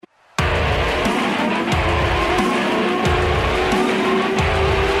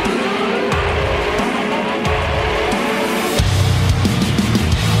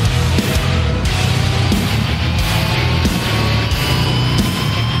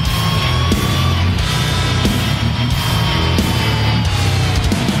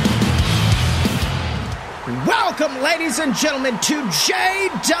ladies and gentlemen, to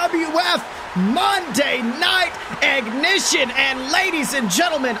JWF Monday Night Ignition. And ladies and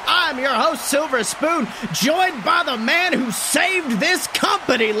gentlemen, I'm your host, Silver Spoon, joined by the man who saved this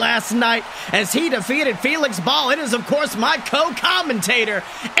company last night as he defeated Felix Ball. It is, of course, my co-commentator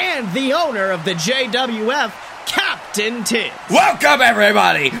and the owner of the JWF, Captain Tibbs. Welcome,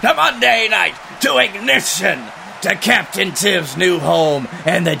 everybody, to Monday Night to Ignition, to Captain Tibbs' new home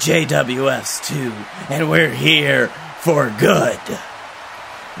and the JWF's too. And we're here for good.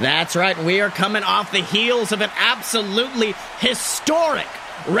 That's right, we are coming off the heels of an absolutely historic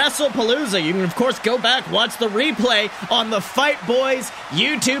WrestlePalooza. You can, of course, go back, watch the replay on the Fight Boys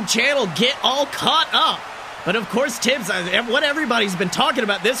YouTube channel, get all caught up. But of course, Tibbs, what everybody's been talking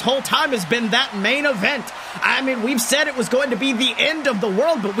about this whole time has been that main event. I mean, we've said it was going to be the end of the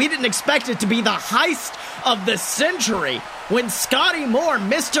world, but we didn't expect it to be the heist of the century. When Scotty Moore,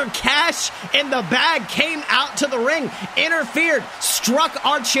 Mr. Cash in the bag, came out to the ring, interfered, struck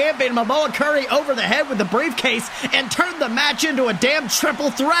our champion Momoa Curry over the head with the briefcase, and turned the match into a damn triple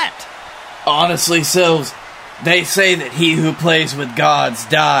threat. Honestly, Silves, they say that he who plays with gods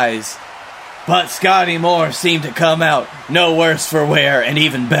dies. But Scotty Moore seemed to come out no worse for wear and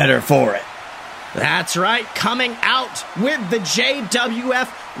even better for it. That's right, coming out with the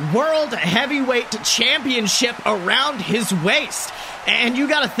JWF World Heavyweight Championship around his waist. And you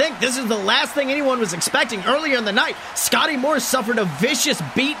gotta think, this is the last thing anyone was expecting. Earlier in the night, Scotty Moore suffered a vicious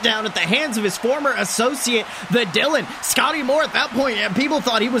beatdown at the hands of his former associate, the Dylan. Scotty Moore, at that point, people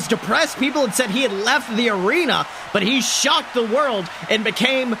thought he was depressed. People had said he had left the arena, but he shocked the world and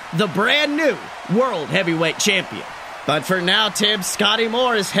became the brand new World Heavyweight Champion. But for now, Tibbs, Scotty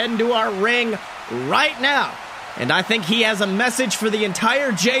Moore is heading to our ring right now. And I think he has a message for the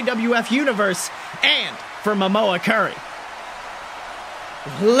entire JWF universe and for Momoa Curry.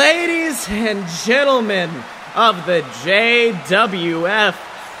 Ladies and gentlemen of the JWF,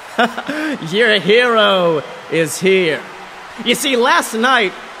 your hero is here. You see, last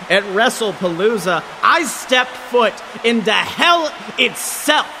night at WrestlePalooza, I stepped foot into hell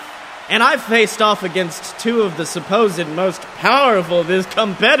itself, and I faced off against two of the supposed most powerful of his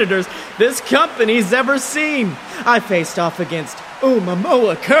competitors this company's ever seen. I faced off against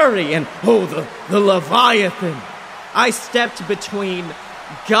Momoa Curry and the Leviathan. I stepped between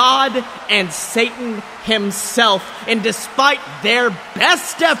God and Satan himself, and despite their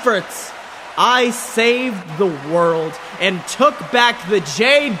best efforts, I saved the world and took back the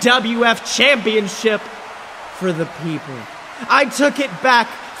JWF Championship for the people. I took it back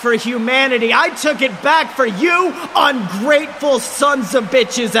for humanity. I took it back for you ungrateful sons of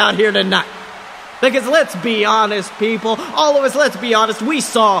bitches out here tonight. Because let's be honest, people, all of us, let's be honest, we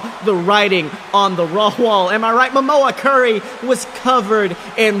saw the writing on the wall. Am I right? Momoa Curry was covered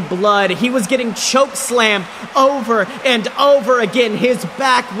in blood. He was getting chokeslammed over and over again. His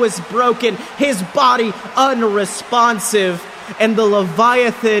back was broken, his body unresponsive, and the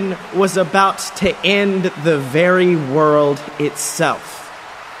Leviathan was about to end the very world itself.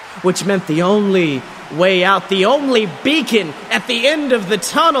 Which meant the only way out, the only beacon at the end of the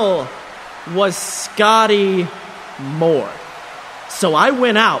tunnel was Scotty Moore. So I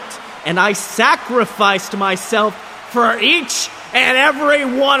went out and I sacrificed myself for each and every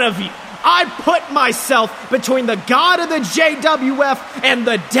one of you. I put myself between the God of the JWF and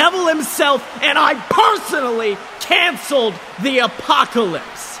the devil himself, and I personally canceled the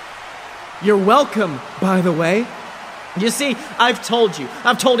apocalypse. You're welcome, by the way. You see, I've told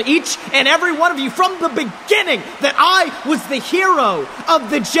each and every one of you from the beginning that I was the hero of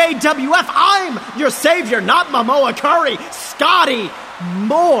the JWF. I'm your savior, not Momoa Curry. Scotty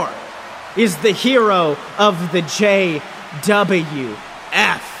Moore is the hero of the JWF.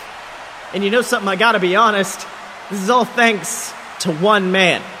 And you know something, I gotta be honest, this is all thanks to one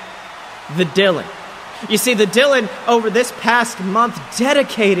man, the Dylan. You see, the Dylan, over this past month,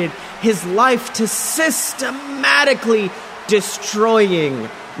 dedicated his life to systematically destroying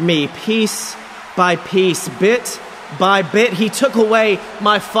me piece by piece, bit by bit. He took away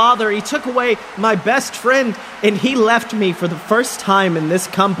my father, he took away my best friend, and he left me for the first time in this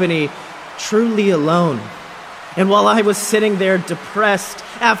company truly alone. And while I was sitting there depressed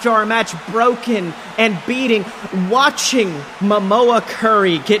after our match, broken and beating, watching Momoa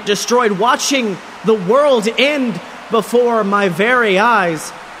Curry get destroyed, watching the world end before my very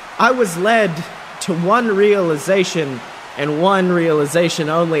eyes, I was led to one realization and one realization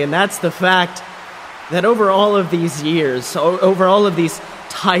only, and that's the fact that over all of these years, over all of these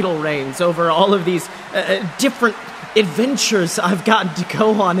title reigns, over all of these different adventures I've gotten to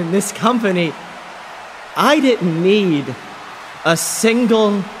go on in this company, I didn't need a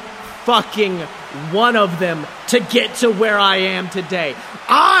single fucking one of them to get to where I am today.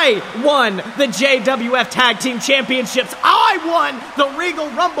 I won the JWF Tag Team Championships. I won the Regal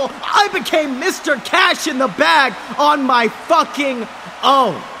Rumble. I became Mr. Cash in the Bag on my fucking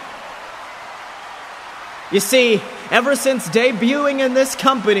own. You see, ever since debuting in this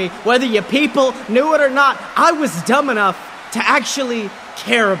company, whether you people knew it or not, I was dumb enough to actually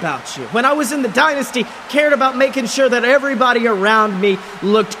care about you. When I was in the Dynasty, cared about making sure that everybody around me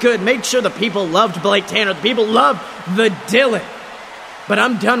looked good, made sure the people loved Blake Tanner, the people loved the Dylan. But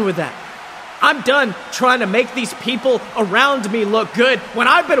I'm done with that. I'm done trying to make these people around me look good when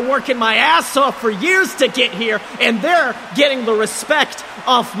I've been working my ass off for years to get here, and they're getting the respect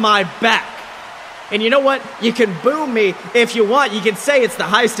off my back. And you know what? You can boo me if you want. You can say it's the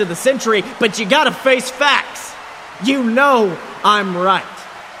heist of the century, but you gotta face facts. You know I'm right.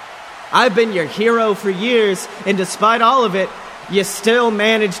 I've been your hero for years, and despite all of it, you still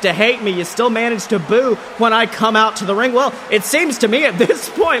manage to hate me. You still manage to boo when I come out to the ring. Well, it seems to me at this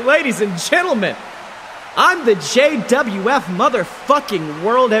point, ladies and gentlemen, I'm the JWF motherfucking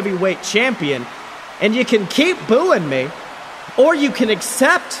World Heavyweight Champion, and you can keep booing me, or you can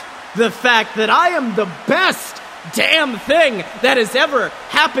accept the fact that I am the best damn thing that has ever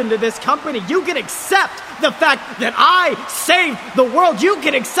happened to this company. You can accept the fact that I saved the world. You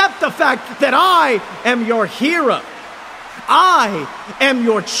can accept the fact that I am your hero. I am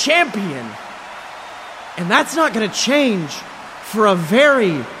your champion. And that's not going to change for a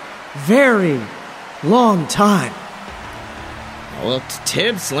very, very long time. Well,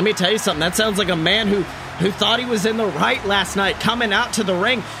 Tibbs, let me tell you something. That sounds like a man who thought he was in the right last night, coming out to the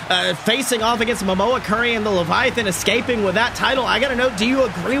ring, facing off against Momoa Curry and the Leviathan, escaping with that title. I gotta know, do you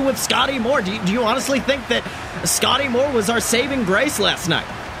agree with Scotty Moore? Do you honestly think that Scotty Moore was our saving grace last night?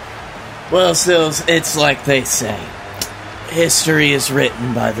 Well, Sills, it's like they say. History is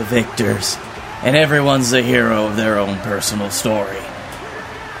written by the victors, and everyone's the hero of their own personal story.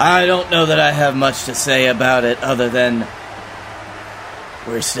 I don't know that I have much to say about it other than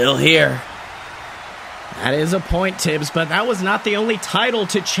we're still here. That is a point, Tibbs, but that was not the only title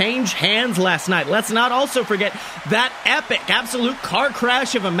to change hands last night. Let's not also forget that epic, absolute car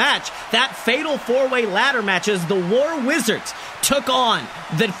crash of a match, that fatal four-way ladder match as the War Wizards took on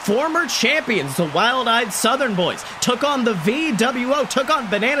the former champions, the Wild-Eyed Southern Boys, took on the VWO, took on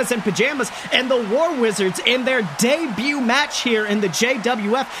Bananas and Pajamas, and the War Wizards in their debut match here in the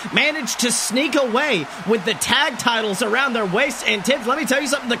JWF managed to sneak away with the tag titles around their waists. And Tibbs, let me tell you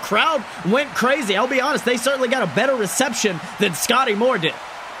something, the crowd went crazy. I'll be honest, they certainly got a better reception than Scotty Moore did.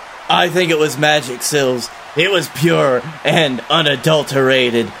 I think it was magic, Sills. It was pure and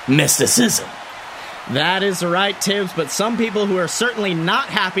unadulterated mysticism. That is right, Tibbs, but some people who are certainly not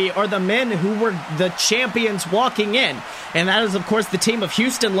happy are the men who were the champions walking in. And that is, of course, the team of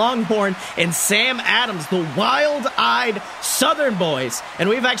Houston Longhorn and Sam Adams, the Wild-Eyed Southern Boys. And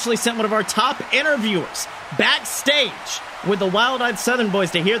we've actually sent one of our top interviewers backstage with the Wild-Eyed Southern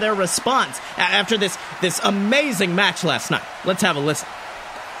Boys to hear their response after this amazing match last night. Let's have a listen.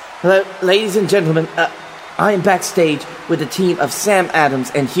 Hello, ladies and gentlemen. I am backstage with the team of Sam Adams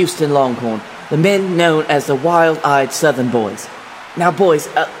and Houston Longhorn, the men known as the Wild-Eyed Southern Boys. Now, boys,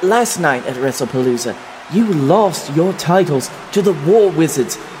 last night at WrestlePalooza, you lost your titles to the War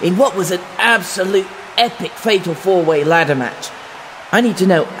Wizards in what was an absolute epic fatal four-way ladder match. I need to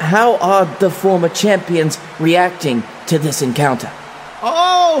know, how are the former champions reacting to this encounter?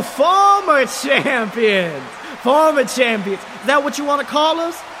 Oh, former champions! Former champions. Is that what you want to call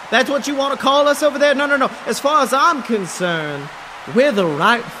us? That's what you want to call us over there? No. As far as I'm concerned, we're the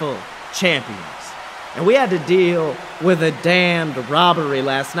rightful champions. And we had to deal with a damned robbery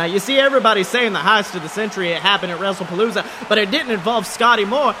last night. You see, everybody's saying the heist of the century, it happened at WrestlePalooza, but it didn't involve Scotty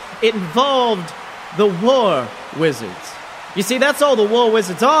Moore. It involved the War Wizards. You see, that's all the War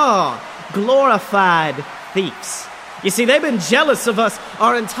Wizards are, glorified thieves. You see, they've been jealous of us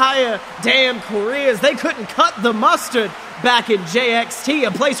our entire damn careers. They couldn't cut the mustard back in JXT,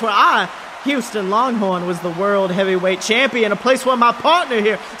 a place where I, Houston Longhorn, was the World Heavyweight Champion, a place where my partner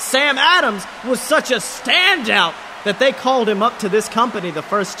here, Sam Adams, was such a standout that they called him up to this company the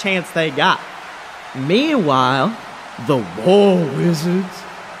first chance they got. Meanwhile, the War Wizards,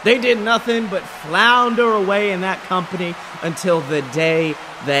 they did nothing but flounder away in that company until the day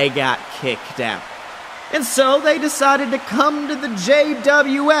they got kicked out. And so they decided to come to the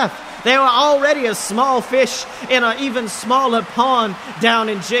JWF. They were already a small fish in an even smaller pond down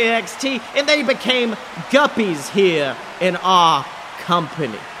in JXT, and they became guppies here in our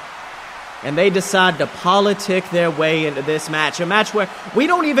company. and they decide to politic their way into this match. A match where we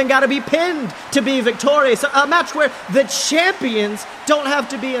don't even got to be pinned to be victorious. A match where the champions don't have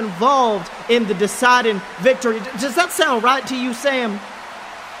to be involved in the deciding victory. Does that sound right to you, Sam?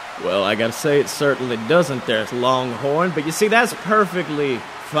 Well, I gotta say it certainly doesn't there, Longhorn. But you see, that's perfectly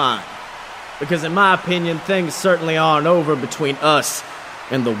fine. Because in my opinion, things certainly aren't over between us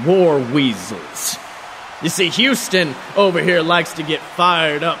and the War Weasels. You see, Houston over here likes to get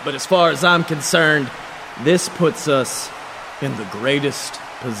fired up, but as far as I'm concerned, this puts us in the greatest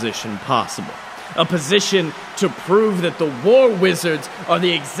position possible. A position to prove that the War Wizards are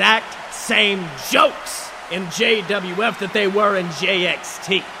the exact same jokes in JWF that they were in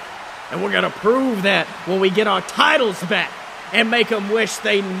JXT. And we're going to prove that when we get our titles back and make them wish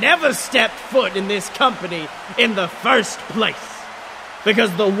they never stepped foot in this company in the first place.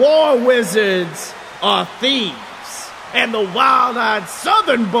 Because the War Wizards are thieves, and the Wild-Eyed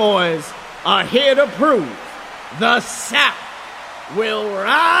Southern Boys are here to prove the South will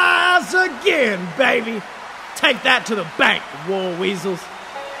rise again, baby. Take that to the bank, War Weasels.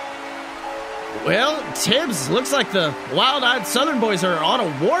 Well, Tibbs, looks like the Wild-Eyed Southern Boys are on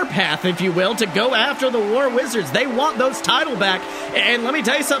a warpath, if you will, to go after the War Wizards. They want those title back. And let me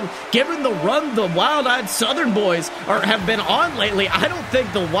tell you something, given the run the Wild-Eyed Southern Boys have been on lately, I don't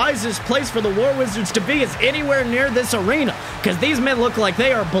think the wisest place for the War Wizards to be is anywhere near this arena, because these men look like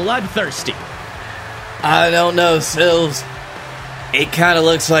they are bloodthirsty. I don't know, Sills. It kind of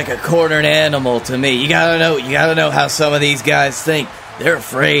looks like a cornered animal to me. You gotta know how some of these guys think. They're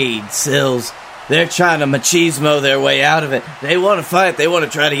afraid, Sills. They're trying to machismo their way out of it. They want to fight. They want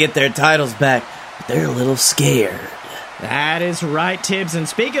to try to get their titles back. But they're a little scared. That is right, Tibbs. And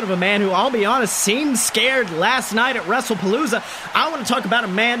speaking of a man who, I'll be honest, seemed scared last night at WrestlePalooza, I want to talk about a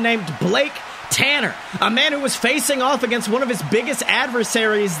man named Blake Tanner, a man who was facing off against one of his biggest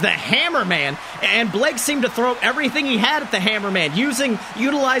adversaries, the Hammerman, and Blake seemed to throw everything he had at the Hammerman,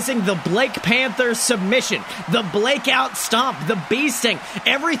 utilizing the Blake Panther submission, the Blake out stomp, the bee sting,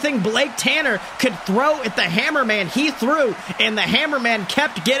 everything Blake Tanner could throw at the Hammerman, he threw, and the Hammerman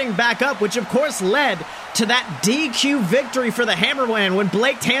kept getting back up, which of course led to that DQ victory for the Hammerman when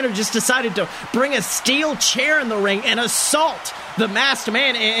Blake Tanner just decided to bring a steel chair in the ring and assault the masked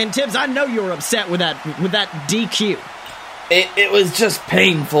man. And Tibbs, I know you were upset with that DQ. It was just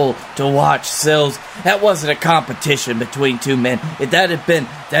painful to watch, Sills. That wasn't a competition between two men. If that had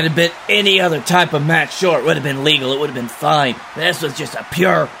been any other type of match, sure, it would have been legal, it would have been fine. This was just a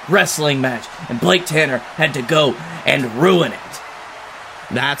pure wrestling match, and Blake Tanner had to go and ruin it.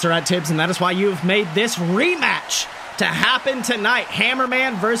 That's right, Tibbs, and that is why you've made this rematch to happen tonight.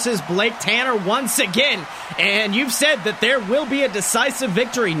 Hammerman versus Blake Tanner once again. And you've said that there will be a decisive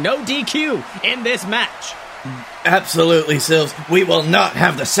victory, no DQ, in this match. Absolutely, Sills. We will not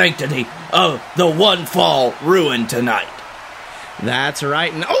have the sanctity of the one fall ruined tonight. That's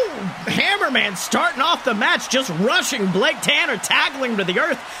right. And Hammerman starting off the match, just rushing Blake Tanner, tackling him to the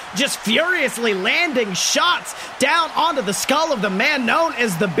earth, just furiously landing shots down onto the skull of the man known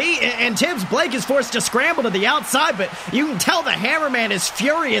as the Bee. And Tibbs, Blake is forced to scramble to the outside, but you can tell the Hammerman is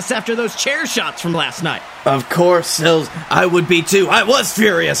furious after those chair shots from last night. Of course, Sills. I would be too. I was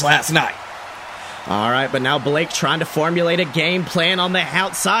furious last night. All right, but now Blake trying to formulate a game plan on the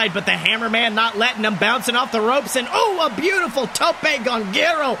outside, but the Hammerman not letting him, bouncing off the ropes, and a beautiful tope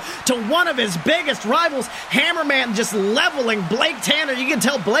gongero to one of his biggest rivals. Hammerman just leveling Blake Tanner. You can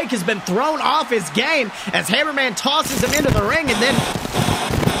tell Blake has been thrown off his game as Hammerman tosses him into the ring, and then...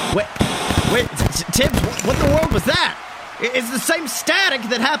 Wait, Tibbs, what in the world was that? It's the same static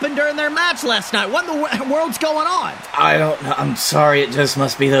that happened during their match last night. What in the world's going on? I don't know. I'm sorry. It just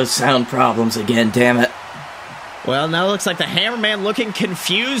must be those sound problems again, damn it. Well, now it looks like the Hammerman looking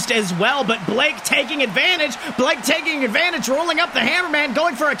confused as well, but Blake taking advantage. Rolling up the Hammerman,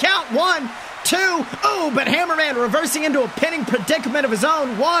 going for a count. 1, 2, but Hammerman reversing into a pinning predicament of his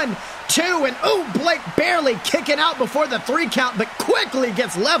own. 1, 2, and Blake barely kicking out before the 3 count, but quickly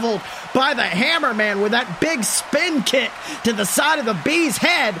gets leveled by the Hammerman with that big spin kick to the side of the Bee's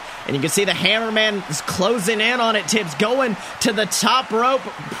head. And you can see the Hammerman is closing in on it, Tibbs, going to the top rope,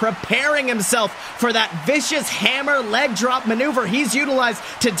 preparing himself for that vicious hammer leg drop maneuver he's utilized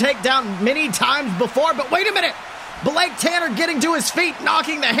to take down many times before. But wait a minute! Blake Tanner getting to his feet,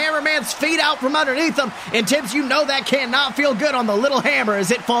 knocking the Hammerman's feet out from underneath him. And Tibbs, you know that cannot feel good on the little hammer as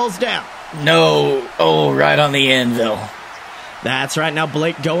it falls down. No. Right on the anvil. That's right. Now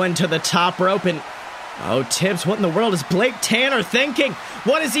Blake going to the top rope, and Oh, Tibbs, what in the world is Blake Tanner thinking?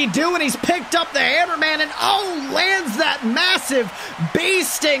 What is he doing? He's picked up the Hammerman and, lands that massive bee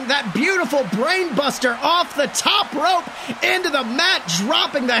sting, that beautiful brainbuster off the top rope into the mat,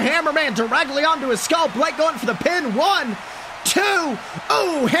 dropping the Hammerman directly onto his skull. Blake going for the pin. 1, 2.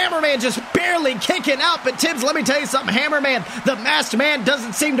 Oh, Hammerman just barely kicking out. But Tibbs, let me tell you something. Hammerman, the masked man,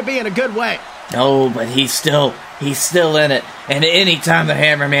 doesn't seem to be in a good way. No, but he's still in it. And anytime the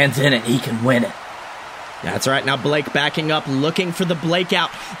Hammerman's in it, he can win it. That's right. Now Blake backing up, looking for the Blake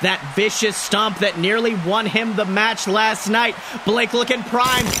out. That vicious stomp that nearly won him the match last night. Blake looking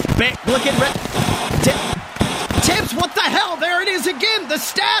primed. Looking ready. Tibbs, what the hell? There it is again. The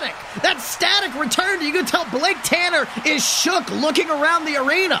static. That static returned. You can tell Blake Tanner is shook looking around the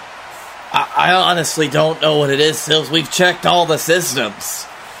arena. I honestly don't know what it is, Sills. We've checked all the systems.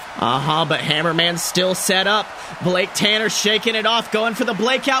 But Hammerman's still set up. Blake Tanner shaking it off, going for the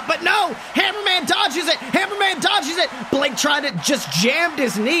Blake out, but no! Hammerman dodges it! Hammerman dodges it! Blake tried to just jammed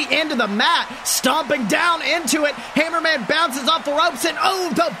his knee into the mat, stomping down into it. Hammerman bounces off the ropes, and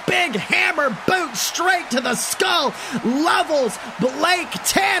the big hammer boot straight to the skull levels Blake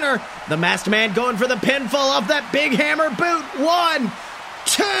Tanner. The masked man going for the pinfall of that big hammer boot. 1,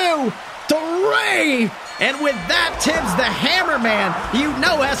 2, 3. And with that, Tibbs, the Hammerman,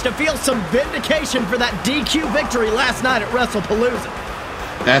 has to feel some vindication for that DQ victory last night at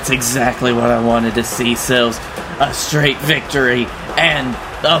WrestlePalooza. That's exactly what I wanted to see, Sills. A straight victory, and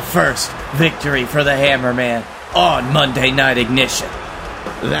the first victory for the Hammerman on Monday Night Ignition.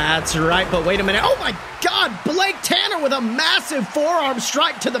 That's right, but wait a minute. Oh my God, Blake Tanner with a massive forearm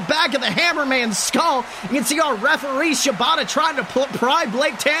strike to the back of the Hammerman's skull. You can see our referee Shibata trying to pry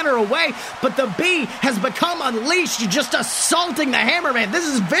Blake Tanner away, but the bee has become unleashed, just assaulting the Hammerman. This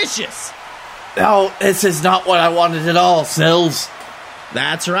is vicious. No, this is not what I wanted at all, Sills.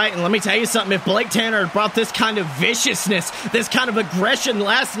 That's right, and let me tell you something. If Blake Tanner had brought this kind of viciousness, this kind of aggression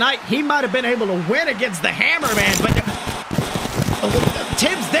last night, he might have been able to win against the Hammerman, but...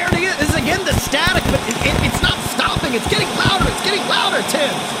 Tibbs, there it is again, the static, but it's not stopping. It's getting louder. It's getting louder,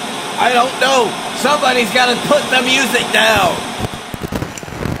 Tibbs. I don't know. Somebody's got to put the music down.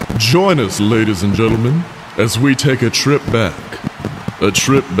 Join us, ladies and gentlemen, as we take a trip back to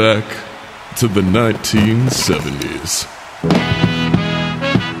the 1970s.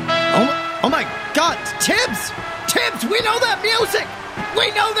 Oh my God, Tibbs, we know that music. We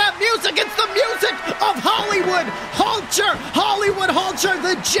know that music. It's the music of Hollywood Hulcher. Hollywood Hulcher,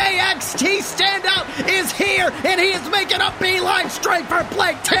 the JXT standout, is here, and he is making a beeline straight for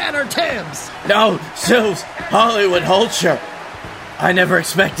Blake Tanner, Tibbs. No, Sills, Hollywood Hulcher. I never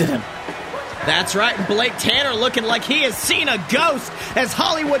expected him. That's right, Blake Tanner looking like he has seen a ghost as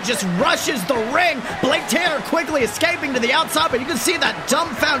Hollywood just rushes the ring. Blake Tanner quickly escaping to the outside, but you can see that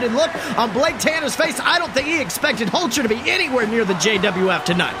dumbfounded look on Blake Tanner's face. I don't think he expected Hulcher to be anywhere near the JWF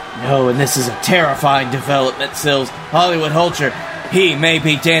tonight. No, and this is a terrifying development, Sills. Hollywood Hulcher, he may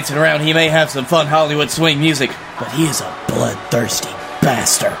be dancing around, he may have some fun Hollywood swing music, but he is a bloodthirsty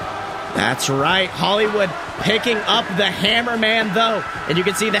bastard. That's right, Hollywood picking up the Hammerman, though. And you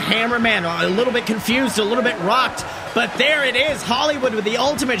can see the Hammerman a little bit confused, a little bit rocked. But there it is, Hollywood with the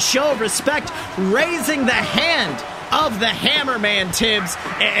ultimate show of respect, raising the hand of the Hammerman, Tibbs.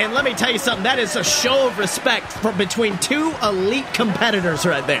 And let me tell you something, that is a show of respect between two elite competitors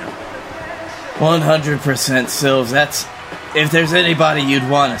right there. 100%, Sills. That's, if there's anybody you'd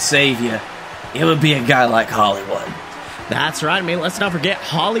want to save you, it would be a guy like Hollywood. That's right. I mean, let's not forget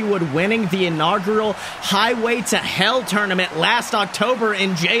Hollywood winning the inaugural Highway to Hell tournament last October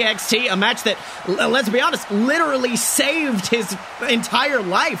in JXT, a match that, let's be honest, literally saved his entire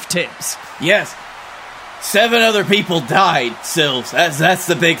life, Tibbs. Yes. 7 other people died, Sills. That's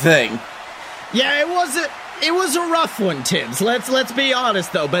the big thing. Yeah, it was a rough one, Tibbs. Let's be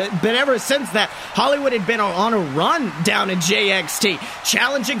honest, though. But ever since that, Hollywood had been on a run down in JXT,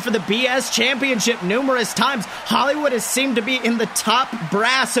 challenging for the BS Championship numerous times. Hollywood has seemed to be in the top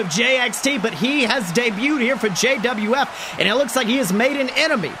brass of JXT, but he has debuted here for JWF, and it looks like he has made an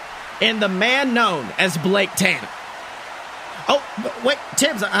enemy in the man known as Blake Tanner. Oh, wait,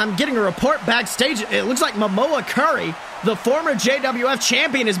 Tibbs, I'm getting a report backstage. It looks like Momoa Curry, the former JWF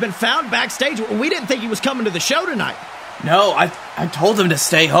champion, has been found backstage. We didn't think he was coming to the show tonight. No, I told him to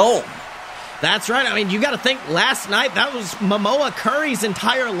stay home. That's right. I mean, you got to think last night, that was Momoa Curry's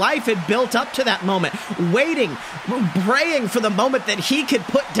entire life had built up to that moment, waiting, praying for the moment that he could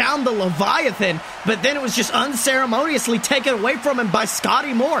put down the Leviathan, but then it was just unceremoniously taken away from him by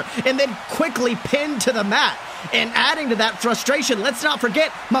Scotty Moore and then quickly pinned to the mat. And adding to that frustration, let's not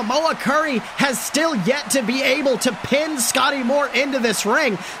forget, Momoa Curry has still yet to be able to pin Scotty Moore into this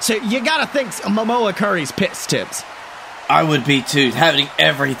ring. So you got to think Momoa Curry's pissed, Tibbs. I would be too, having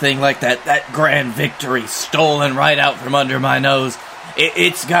everything like that grand victory stolen right out from under my nose.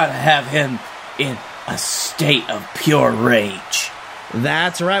 It's got to have him in a state of pure rage.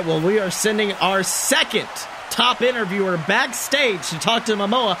 That's right. Well, we are sending our second top interviewer backstage to talk to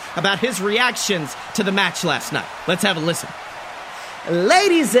Momoa about his reactions to the match last night. Let's have a listen.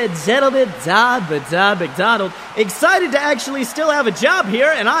 Ladies and gentlemen, Don McDonald, excited to actually still have a job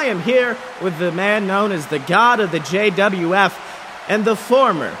here, and I am here with the man known as the God of the JWF and the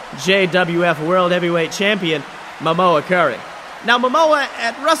former JWF World Heavyweight Champion, Momoa Curry. Now, Momoa,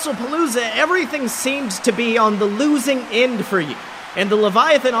 at WrestlePalooza, everything seemed to be on the losing end for you, and the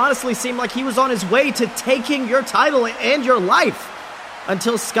Leviathan honestly seemed like he was on his way to taking your title and your life,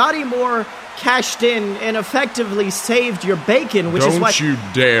 until Scotty Moore cashed in and effectively saved your bacon, which is why... Don't you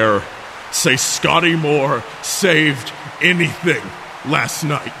dare say Scotty Moore saved anything last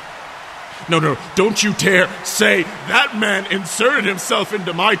night. No, don't you dare say that man inserted himself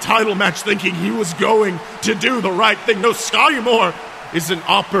into my title match thinking he was going to do the right thing. No, Scotty Moore is an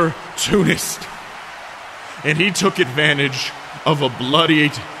opportunist. And he took advantage of a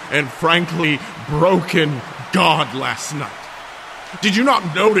bloodied and frankly broken God last night. Did you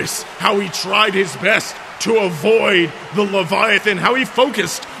not notice how he tried his best to avoid the Leviathan, how he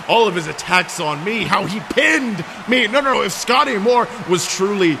focused all of his attacks on me, how he pinned me? No, if Scotty Moore was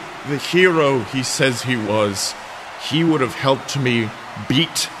truly the hero he says he was, he would have helped me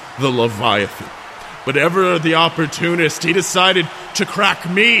beat the Leviathan. But ever the opportunist, he decided to crack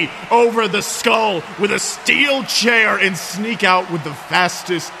me over the skull with a steel chair and sneak out with the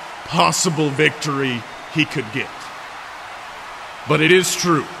fastest possible victory he could get. But it is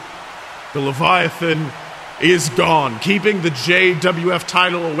true. The Leviathan is gone. Keeping the JWF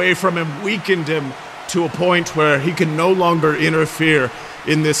title away from him weakened him to a point where he can no longer interfere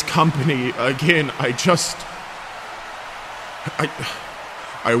in this company again. I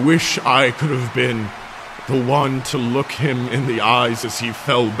wish I could have been the one to look him in the eyes as he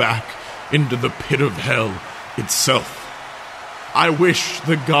fell back into the pit of hell itself. I wish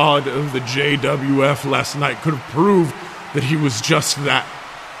the God of the JWF last night could have proved that he was just that.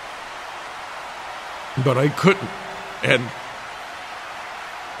 But I couldn't. And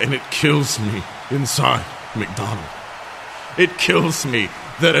it kills me inside, McDonald. It kills me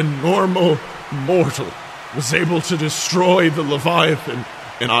that a normal mortal was able to destroy the Leviathan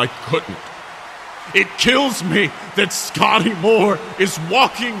and I couldn't. It kills me that Scotty Moore is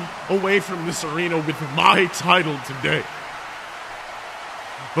walking away from this arena with my title today.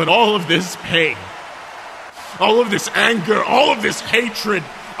 But all of this pain, all of this anger, all of this hatred,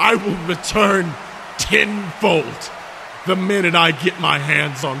 I will return tenfold the minute I get my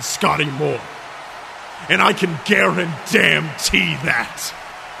hands on Scotty Moore. And I can guarantee that.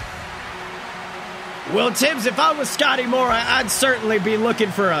 Well, Tibbs, if I was Scotty Moore, I'd certainly be looking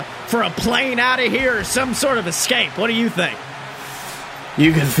for a plane out of here or some sort of escape. What do you think?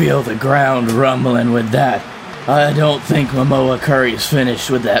 You can feel the ground rumbling with that. I don't think Momoa Curry's finished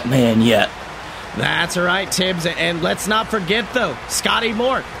with that man yet. That's right, Tibbs, and let's not forget, though, Scotty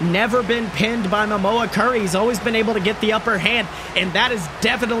Moore, never been pinned by Momoa Curry. He's always been able to get the upper hand, and that is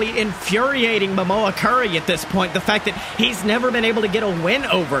definitely infuriating Momoa Curry at this point, the fact that he's never been able to get a win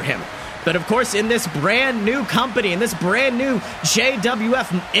over him. But, of course, in this brand new company, in this brand new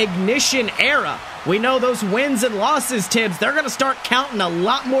JWF Ignition era, we know those wins and losses, Tibbs, they're going to start counting a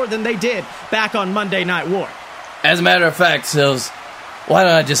lot more than they did back on Monday Night War. As a matter of fact, Sills, why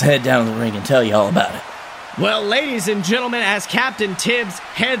don't I just head down to the ring and tell you all about it? Well, ladies and gentlemen, as Captain Tibbs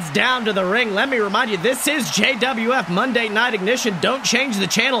heads down to the ring, let me remind you, this is JWF Monday Night Ignition. Don't change the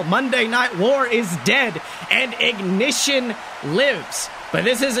channel. Monday Night War is dead, and Ignition lives. But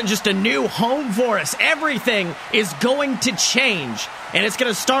this isn't just a new home for us. Everything is going to change, and it's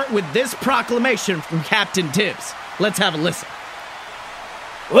going to start with this proclamation from Captain Tibbs. Let's have a listen.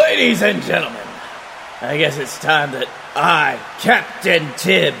 Ladies and gentlemen, I guess it's time that I, Captain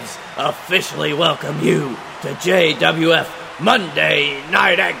Tibbs, officially welcome you to JWF Monday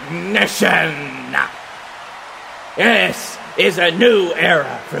Night Ignition. This is a new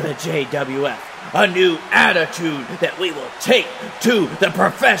era for the JWF, a new attitude that we will take to the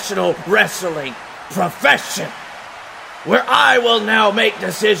professional wrestling profession. where I will now make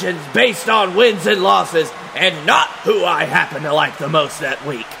decisions based on wins and losses and not who I happen to like the most that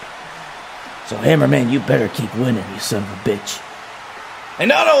week. So, Hammerman, you better keep winning, you son of a bitch. And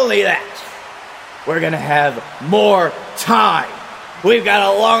not only that, we're gonna have more time. We've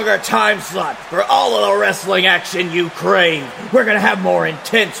got a longer time slot for all of the wrestling action you crave. We're gonna have more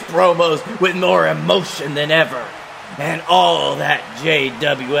intense promos with more emotion than ever. And all that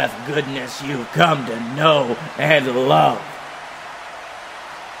JWF goodness you've come to know and love.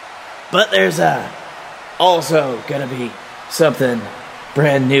 But there's also gonna be something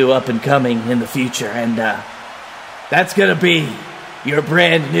brand new up and coming in the future, and that's gonna be your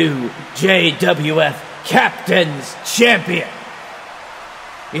brand new JWF Captain's Champion.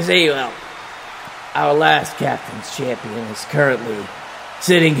 You see, well, our last Captain's Champion is currently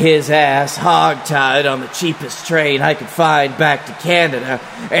sitting his ass hog-tied on the cheapest train I could find back to Canada,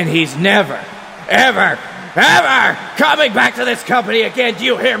 and he's never, ever coming back to this company again. Do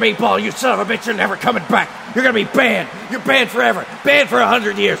you hear me, Paul? You son of a bitch, you're never coming back. You're gonna be banned. You're banned forever. Banned for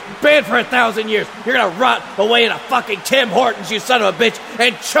 100 years. Banned for 1,000 years. You're gonna rot away in a fucking Tim Hortons, you son of a bitch,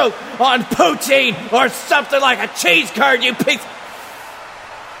 and choke on poutine or something like a cheese curd, you piece.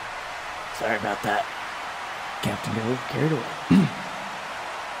 Sorry about that. Captain got a little carried away.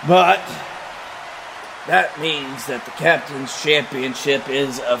 But that means that the Captain's Championship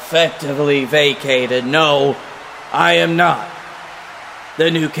is effectively vacated. No, I am not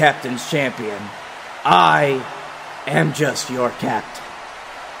the new Captain's Champion. I am just your captain.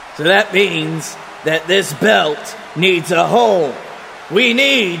 So that means that this belt needs a home. We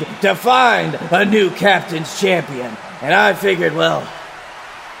need to find a new Captain's Champion. And I figured, well,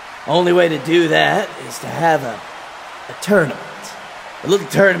 only way to do that is to have a tournament. A little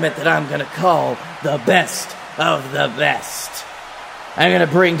tournament that I'm gonna call the best of the best. I'm gonna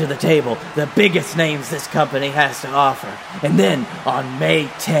bring to the table the biggest names this company has to offer. And then on May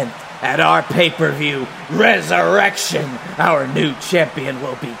 10th, at our pay-per-view, Resurrection, our new champion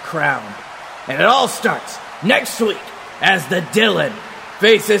will be crowned. And it all starts next week as the Dylan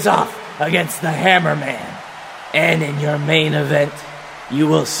faces off against the Hammerman. And in your main event, you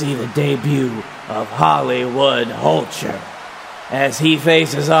will see the debut of Hollywood Hulcher as he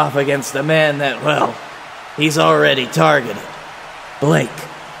faces off against the man that, well, he's already targeted, Blake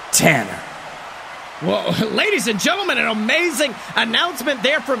Tanner. Well, ladies and gentlemen, an amazing announcement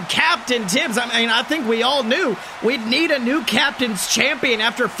there from Captain Tibbs. I mean, I think we all knew we'd need a new Captain's Champion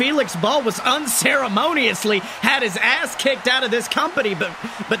after Felix Ball was unceremoniously had his ass kicked out of this company.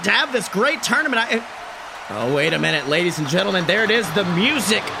 But to have this great tournament... Oh, wait a minute, ladies and gentlemen. There it is, the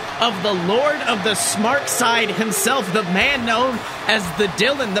music of the Lord of the Smart Side himself, the man known as the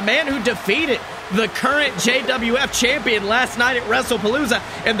Dylan, the man who defeated the current JWF champion last night at WrestlePalooza.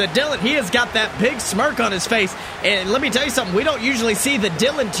 And the Dylan, he has got that big smirk on his face. And let me tell you something, we don't usually see the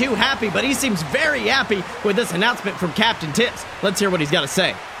Dylan too happy, but he seems very happy with this announcement from Captain Tibbs. Let's hear what he's got to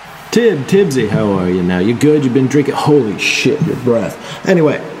say. Tibbsy, how are you now? You good? You been drinking? Holy shit, your breath.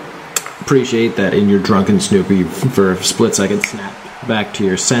 Anyway, appreciate that in your drunken Snoopy for a split second snap back to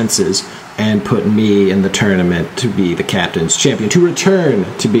your senses and put me in the tournament to be the Captain's Champion, to return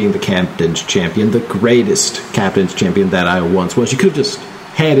to being the Captain's Champion, the greatest Captain's Champion that I once was. You could have just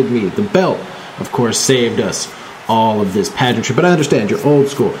handed me the belt. Of course, saved us all of this pageantry, but I understand you're old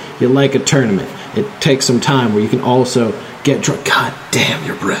school. You like a tournament. It takes some time where you can also get drunk. God damn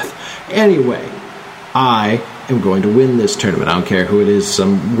your breath. Anyway, I am going to win this tournament. I don't care who it is,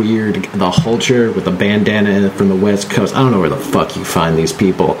 some weird, the Hulcher with a bandana from the West Coast. I don't know where the fuck you find these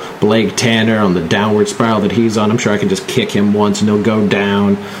people. Blake Tanner on the downward spiral that he's on. I'm sure I can just kick him once and he'll go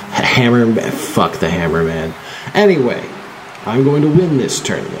down. Fuck the Hammerman. Anyway, I'm going to win this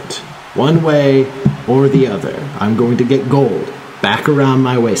tournament. One way or the other. I'm going to get gold back around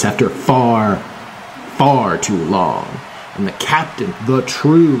my waist after far, far too long. And the captain, the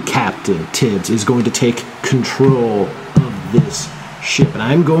true Captain Tibbs, is going to take control of this ship. And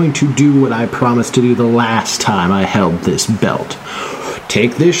I'm going to do what I promised to do the last time I held this belt.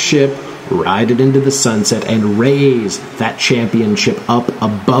 Take this ship, ride it into the sunset, and raise that championship up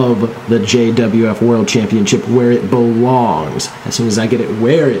above the JWF World Championship where it belongs. As soon as I get it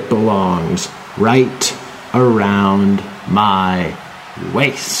where it belongs, right around my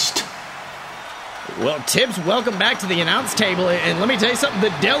waist. Well, Tibbs, welcome back to the announce table, and let me tell you something, the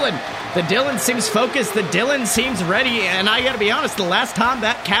Dylan seems focused, the Dylan seems ready, and I gotta be honest, the last time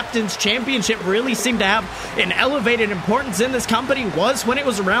that Captain's Championship really seemed to have an elevated importance in this company was when it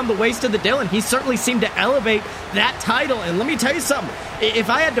was around the waist of the Dylan. He certainly seemed to elevate that title, and let me tell you something, if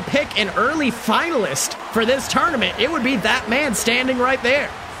I had to pick an early finalist for this tournament, it would be that man standing right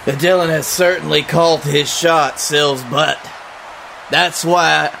there. Dylan has certainly called his shot, Sills, but that's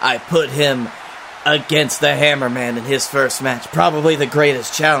why I put him against the Hammerman in his first match. Probably the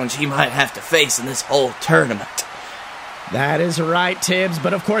greatest challenge he might have to face in this whole tournament. That is right, Tibbs,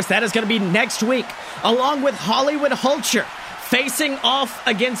 but of course that is going to be next week, along with Hollywood Hulcher, facing off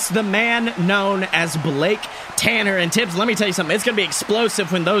against the man known as Blake Tanner. And Tibbs, let me tell you something, it's going to be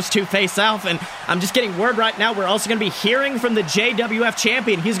explosive when those two face off, and I'm just getting word right now we're also going to be hearing from the JWF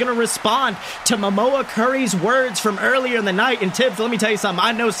champion. He's going to respond to Momoa Curry's words from earlier in the night. And Tibbs, let me tell you something,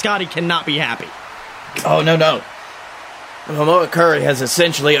 I know Scotty cannot be happy. Oh, no. Momoa Curry has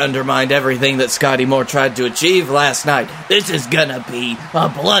essentially undermined everything that Scotty Moore tried to achieve last night. This is gonna be a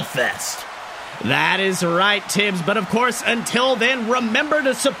bloodfest. That is right, Tibbs. But of course, until then, remember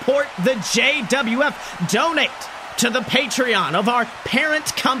to support the JWF. Donate to the Patreon of our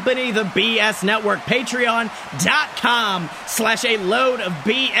parent company, the BS Network.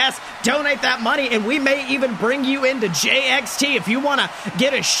 Patreon.com/a-load-of-BS. Donate that money, and we may even bring you into JXT. If you want to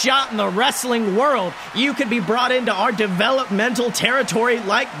get a shot in the wrestling world, you could be brought into our developmental territory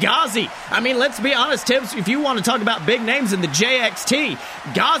like Ghazi. I mean, let's be honest, Tibbs. If you want to talk about big names in the JXT,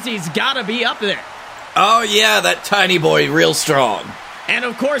 Ghazi's got to be up there. Oh, yeah, that tiny boy, real strong. And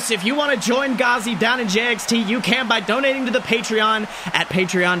of course, if you want to join Ghazi down in JXT, you can by donating to the Patreon at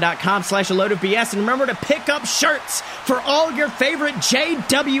patreon.com/a-load-of-BS. And remember to pick up shirts for all your favorite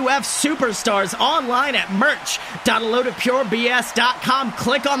JWF superstars online at merch.a-load-of-purebs.com.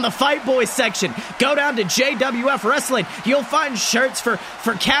 Click on the Fight Boys section. Go down to JWF Wrestling. You'll find shirts for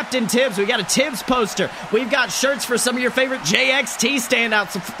Captain Tibbs. We got a Tibbs poster. We've got shirts for some of your favorite JXT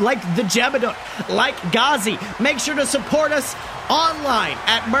standouts like the Jebeduk, like Ghazi. Make sure to support us online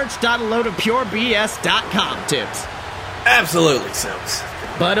at merch.a-load-of-purebs.com, Tibbs. Absolutely, Sills.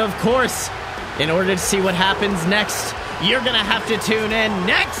 But of course, in order to see what happens next, you're going to have to tune in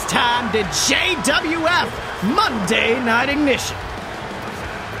next time to JWF Monday Night Ignition.